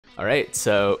Alright,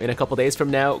 so in a couple days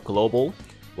from now, Global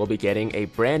will be getting a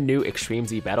brand new Extreme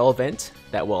Z battle event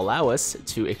that will allow us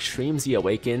to Extreme Z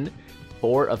awaken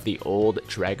 4 of the old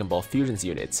Dragon Ball Fusions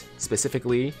units,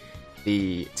 specifically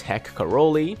the TEQ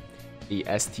Karoly, the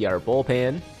STR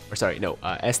Bulpan,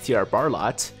 STR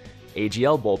Barlot,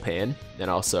 AGL Bulpan,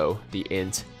 and also the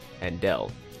INT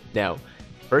Pandel. Now,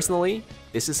 personally,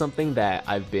 this is something that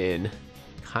I've been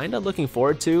kind of looking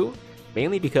forward to,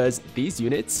 mainly because these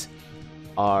units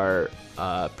are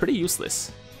pretty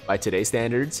useless by today's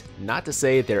standards. Not to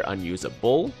say they're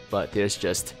unusable, but there's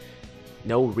just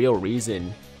no real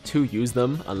reason to use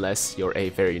them unless you're a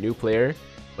very new player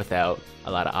without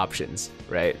a lot of options,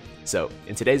 right? So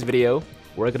in today's video,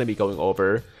 we're going to be going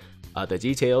over the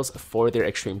details for their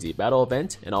Extreme Z battle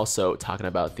event and also talking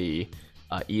about the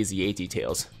EZA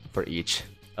details for each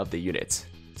of the units.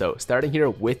 So starting here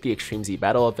with the Extreme Z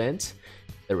battle event,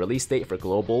 the release date for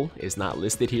Global is not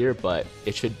listed here, but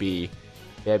it should be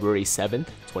February 7th,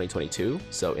 2022,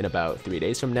 so in about 3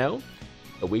 days from now.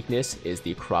 The weakness is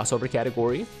the crossover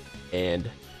category, and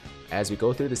as we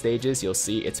go through the stages, you'll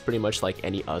see it's pretty much like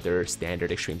any other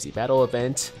standard Extreme Z battle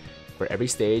event. For every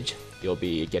stage, you'll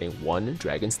be getting 1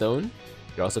 Dragon Stone.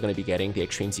 You're also going to be getting the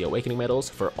Extreme Z Awakening medals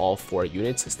for all 4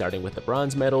 units, starting with the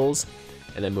bronze medals,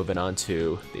 and then moving on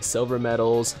to the silver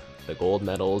medals, the gold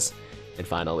medals, and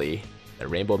finally the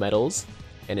rainbow medals.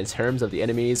 And in terms of the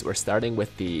enemies, we're starting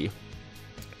with the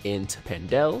INT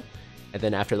Pandel, and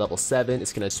then after level 7,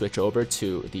 it's going to switch over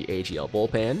to the AGL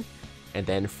Bulpan, and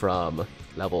then from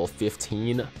level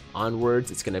 15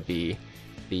 onwards, it's going to be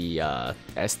the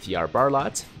STR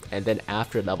Barlot, and then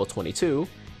after level 22,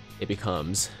 it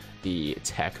becomes the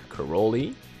TEQ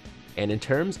Karoly. And in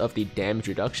terms of the damage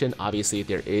reduction, obviously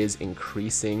there is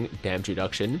increasing damage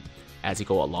reduction as you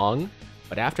go along,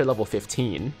 but after level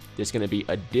 15, there's going to be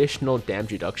additional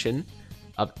damage reduction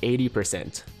of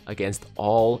 80% against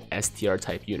all STR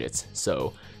type units.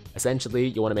 So essentially,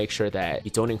 you want to make sure that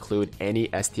you don't include any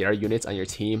STR units on your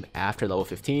team after level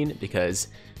 15 because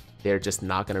they're just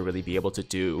not going to really be able to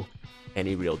do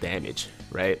any real damage,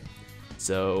 right?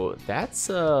 So that's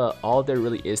all there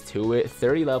really is to it.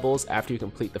 30 levels. After you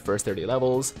complete the first 30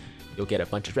 levels, you'll get a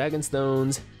bunch of Dragon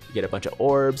Stones, you get a bunch of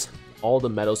orbs, all the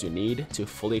medals you need to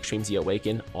fully Extreme Z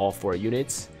awaken all 4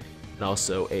 units, and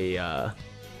also a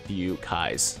few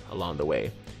Kais along the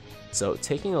way. So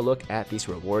taking a look at these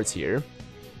rewards here,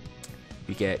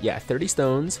 we get 30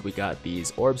 stones. We got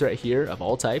these orbs right here of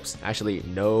all types. Actually,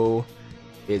 no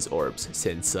Fizz orbs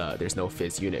since there's no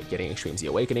Fizz unit getting Extreme Z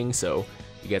awakening. So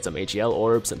you get some AGL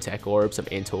orbs, some TEQ orbs, some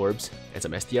INT orbs, and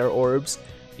some STR orbs.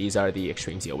 These are the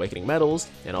Extreme Z awakening medals,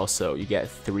 and also you get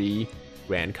 3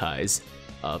 Grand Kais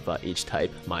of each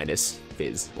type minus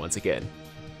Fizz once again.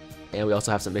 And we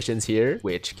also have some missions here,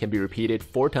 which can be repeated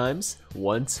 4 times,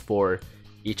 once for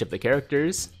each of the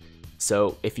characters.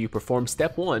 So if you perform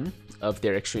step 1 of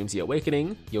their Extreme Z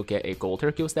Awakening, you'll get a gold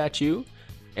Hercule statue,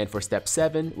 and for step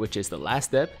 7, which is the last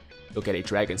step, you'll get a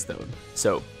Dragon Stone.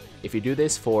 So if you do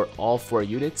this for all 4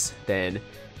 units, then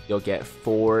you'll get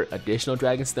 4 additional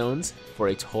Dragon Stones for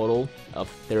a total of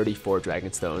 34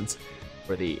 Dragon Stones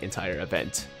for the entire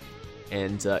event.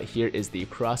 And here is the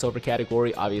crossover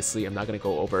category. Obviously, I'm not going to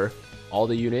go over all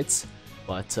the units,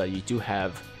 but you do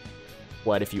have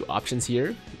quite a few options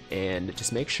here. And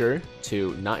just make sure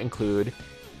to not include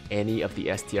any of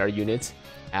the STR units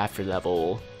after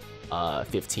level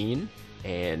 15,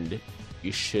 and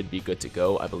you should be good to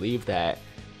go. I believe that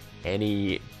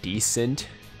any decent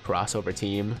crossover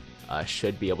team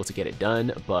should be able to get it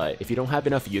done, but if you don't have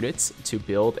enough units to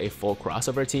build a full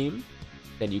crossover team,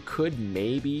 then you could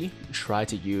maybe try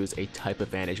to use a type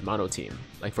advantage mono team.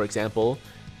 Like for example,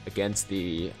 against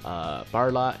the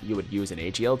Barlot, you would use an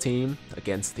AGL team.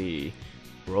 Against the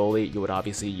Broly, you would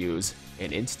obviously use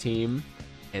an INT team,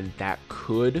 and that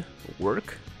could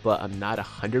work, but I'm not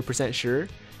 100% sure,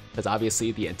 because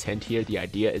obviously the intent here, the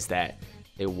idea is that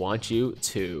they want you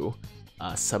to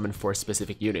summon 4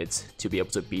 specific units to be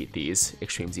able to beat these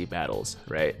Extreme Z battles,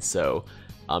 right? So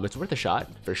it's worth a shot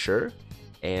for sure.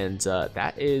 And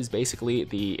that is basically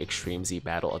the Extreme Z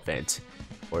battle event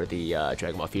for the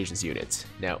Dragon Ball Fusions units.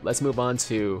 Now let's move on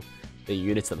to the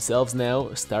units themselves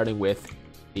now, starting with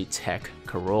the TEQ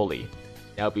Karoly.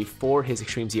 Now before his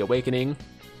Extreme Z Awakening,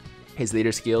 his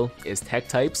leader skill is TEQ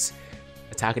types,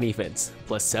 attack and defense,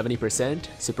 plus 70%,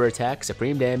 super attack,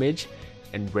 supreme damage,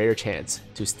 and rare chance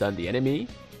to stun the enemy,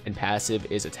 and passive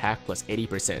is attack plus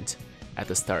 80% at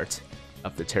the start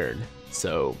of the turn.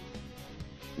 So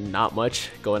not much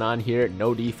going on here,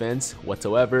 no defense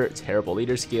whatsoever, terrible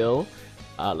leader skill.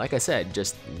 Like I said,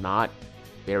 just not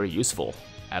very useful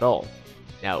at all.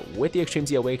 Now, with the Extreme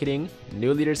Z Awakening,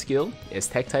 new leader skill is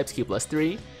Tech Types Q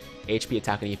 +3, HP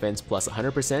attack and defense plus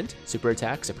 100%, super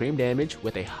attack, supreme damage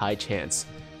with a high chance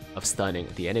of stunning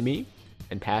the enemy,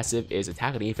 and passive is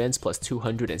attack and defense plus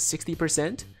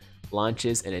 260%,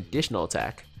 launches an additional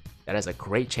attack that has a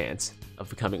great chance of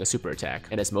becoming a super attack.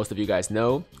 And as most of you guys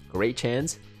know, great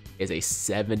chance is a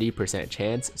 70%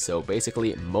 chance, so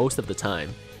basically most of the time,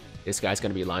 this guy's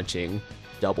going to be launching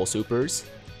double supers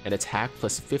and attack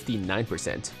plus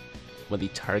 59% when the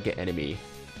target enemy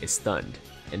is stunned.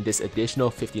 And this additional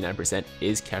 59%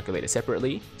 is calculated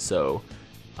separately, so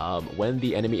when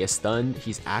the enemy is stunned,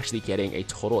 he's actually getting a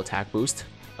total attack boost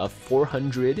of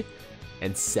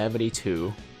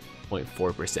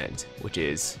 472.4%, which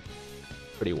is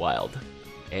pretty wild.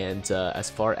 And as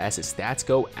far as his stats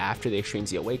go after the Extreme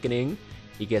Z Awakening,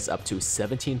 he gets up to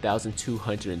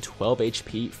 17,212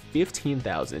 HP,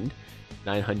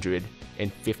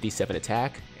 15,957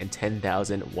 attack, and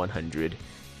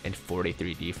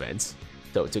 10,143 defense.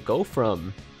 So to go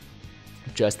from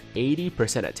just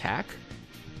 80% attack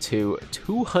to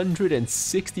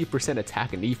 260%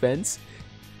 attack and defense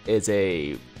is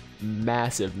a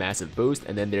massive boost.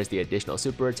 And then there's the additional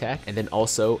super attack, and then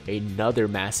also another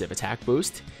massive attack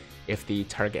boost if the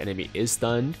target enemy is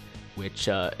stunned, which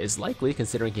is likely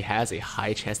considering he has a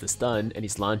high chance to stun and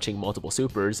he's launching multiple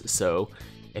supers. So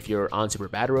if you're on Super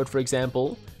Battle Road, for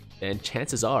example, then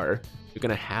chances are you're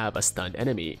gonna have a stunned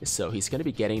enemy, so he's gonna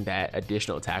be getting that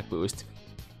additional attack boost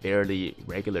fairly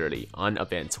regularly on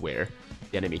events where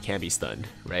the enemy can be stunned,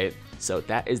 right? So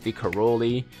that is the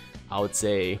Karoly. I would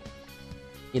say,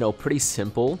 you know, pretty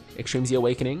simple Extreme Z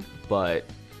Awakening, but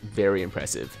very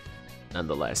impressive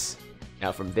nonetheless.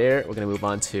 Now from there, we're gonna move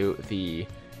on to the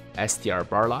STR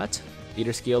Barlot.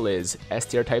 Leader skill is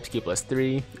STR types Q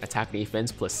 +3, attack and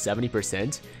defense plus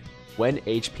 70% when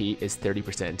HP is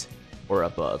 30% or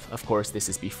above. Of course, this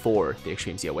is before the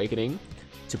Extreme Z Awakening.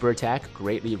 Super attack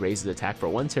greatly raises attack for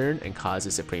 1 turn and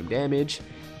causes supreme damage,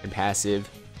 and passive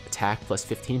attack plus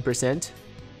 15%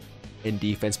 and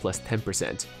defense plus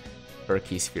 10% per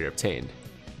key sphere obtained.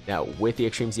 Now, with the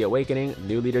Extreme Z Awakening,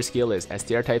 new leader skill is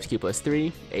STR types Q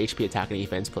 +3, HP attack and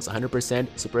defense plus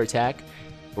 100%, super attack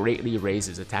greatly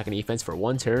raises attack and defense for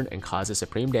 1 turn and causes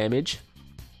supreme damage,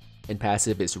 and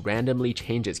passive is randomly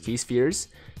changes key spheres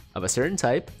of a certain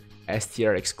type,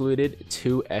 STR excluded,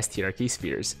 to STR key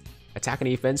spheres. Attack and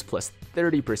defense plus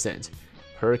 30%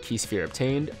 per key sphere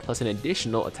obtained, plus an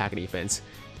additional attack and defense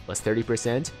plus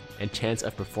 30%, and chance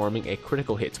of performing a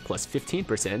critical hit plus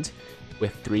 15%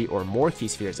 with 3 or more key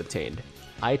spheres obtained.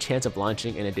 High chance of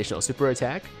launching an additional super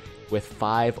attack with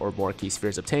 5 or more key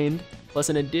spheres obtained, plus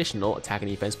an additional attack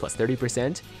and defense plus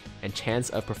 30%, and chance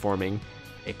of performing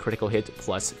a critical hit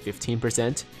plus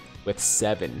 15% with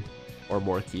 7 or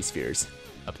more key spheres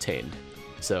obtained.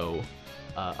 So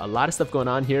a lot of stuff going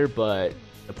on here, but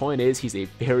the point is he's a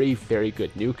very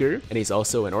good nuker, and he's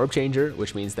also an orb changer,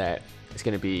 which means that it's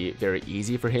going to be very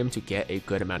easy for him to get a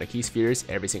good amount of key spheres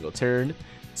every single turn.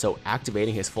 So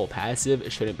activating his full passive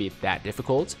shouldn't be that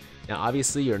difficult. Now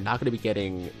obviously you're not going to be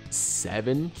getting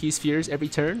 7 key spheres every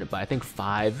turn, but I think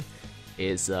 5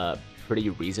 is pretty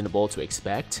reasonable to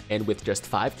expect. And with just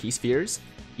 5 key spheres,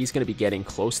 he's going to be getting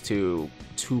close to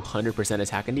 200%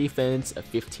 attack and defense, a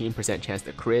 15% chance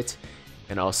to crit,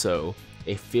 and also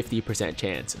a 50%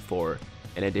 chance for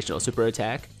an additional super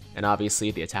attack. And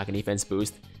obviously the attack and defense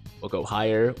boost will go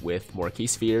higher with more key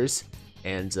spheres.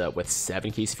 And with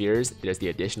 7 key spheres, there's the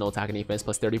additional attack and defense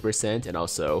plus 30%, and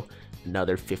also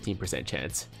another 15%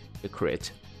 chance to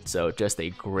crit. So just a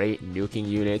great nuking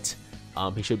unit.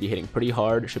 He should be hitting pretty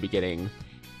hard, should be getting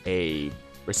a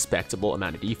respectable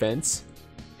amount of defense.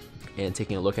 And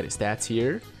taking a look at his stats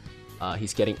here,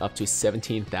 he's getting up to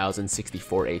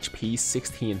 17,064 HP,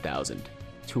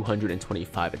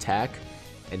 16,225 attack,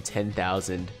 and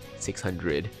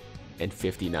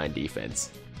 10,659 defense.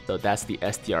 So that's the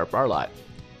STR Barlot.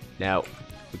 Now,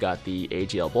 we got the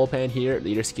AGL Bulpan here,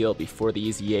 leader skill before the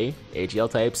EZA, AGL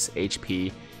types,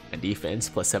 HP and defense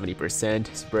plus 70%,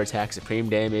 super attack, supreme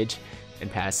damage,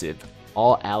 and passive.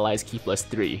 All allies key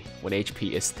 +3 when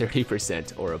HP is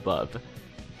 30% or above.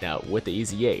 Now, with the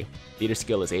EZA, leader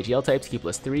skill is AGL types, key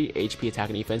 +3, HP attack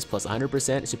and defense plus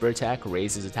 100%, super attack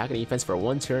raises attack and defense for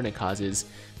 1 turn and causes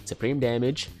supreme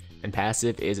damage, and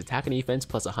passive is attack and defense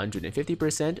plus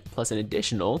 150%, plus an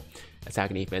additional attack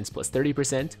and defense plus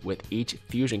 30% with each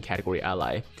fusion category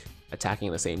ally attacking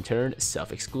in the same turn,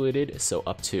 self-excluded, so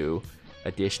up to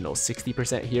additional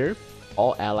 60% here.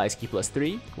 All allies key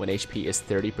 +3 when HP is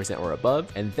 30% or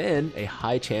above, and then a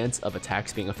high chance of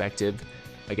attacks being effective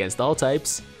against all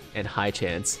types, and high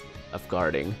chance of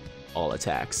guarding all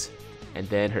attacks. And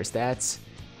then her stats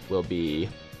will be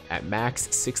at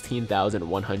max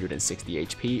 16,160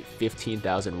 HP,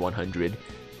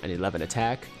 15,111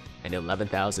 attack, and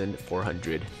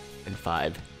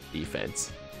 11,405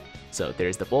 defense. So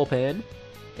there's the Bulpan.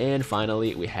 And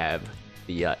finally, we have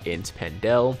the INT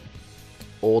Pandel.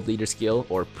 Old leader skill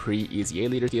or pre-EZA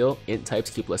leader skill, int types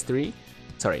key +3.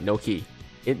 Sorry, no key.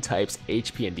 Int types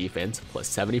HP and defense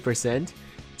 +70%.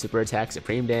 Super attack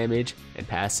supreme damage, and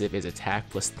passive is attack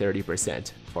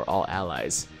 +30% for all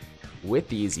allies. With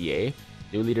the EZA,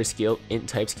 new leader skill, int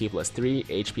types key +3,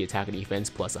 HP attack and defense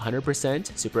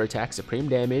 +100%, super attack supreme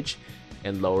damage,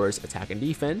 and lowers attack and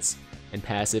defense. And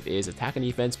passive is attack and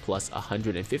defense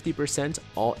 +150%,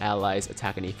 all allies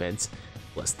attack and defense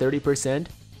 +30%,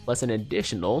 plus an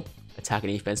additional attack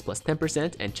and defense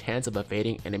 +10%, and chance of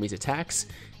evading enemies' attacks,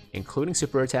 including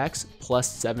super attacks,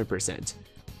 +7%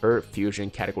 per fusion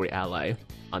category ally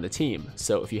on the team.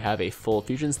 So if you have a full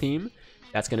fusions team,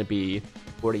 that's going to be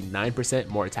 49%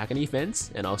 more attack and defense,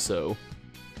 and also,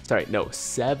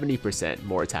 70%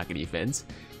 more attack and defense,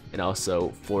 and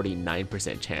also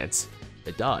 49% chance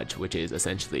to dodge, which is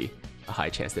essentially a high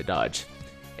chance to dodge.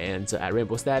 And at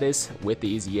Rainbow status, with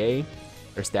the EZA,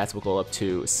 their stats will go up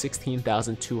to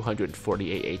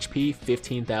 16,248 HP,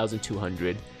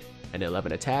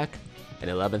 15,211 attack, and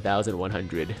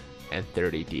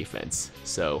 11,130 defense.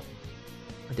 So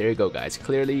there you go, guys.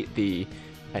 Clearly, the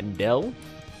Pandel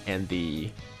and the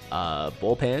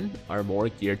Bulpan are more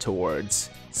geared towards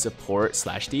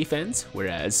support/defense,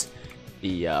 whereas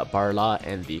the Barlot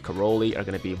and the Karoly are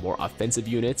going to be more offensive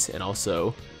units, and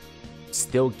also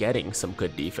still getting some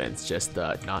good defense, just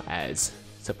not as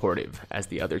supportive as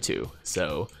the other two.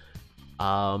 So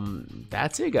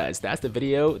that's it, guys. That's the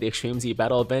video. The Extreme Z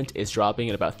battle event is dropping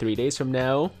in about 3 days from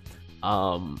now.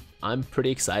 I'm pretty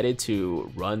excited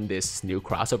to run this new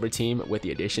crossover team with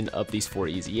the addition of these 4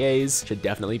 EZAs. Should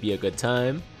definitely be a good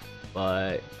time.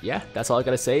 But yeah, that's all I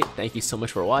gotta say. Thank you so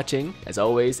much for watching. As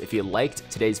always, if you liked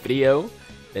today's video,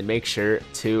 then make sure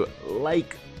to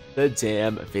like the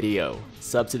damn video.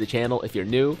 Sub to the channel if you're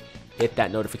new. Hit that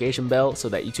notification bell so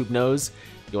that YouTube knows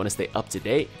you want to stay up to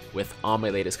date with all my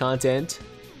latest content.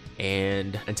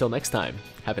 And until next time,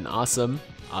 have an awesome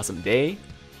day.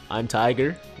 I'm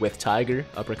Tiger with Tiger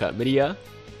Uppercut Media,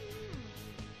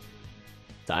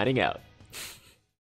 signing out.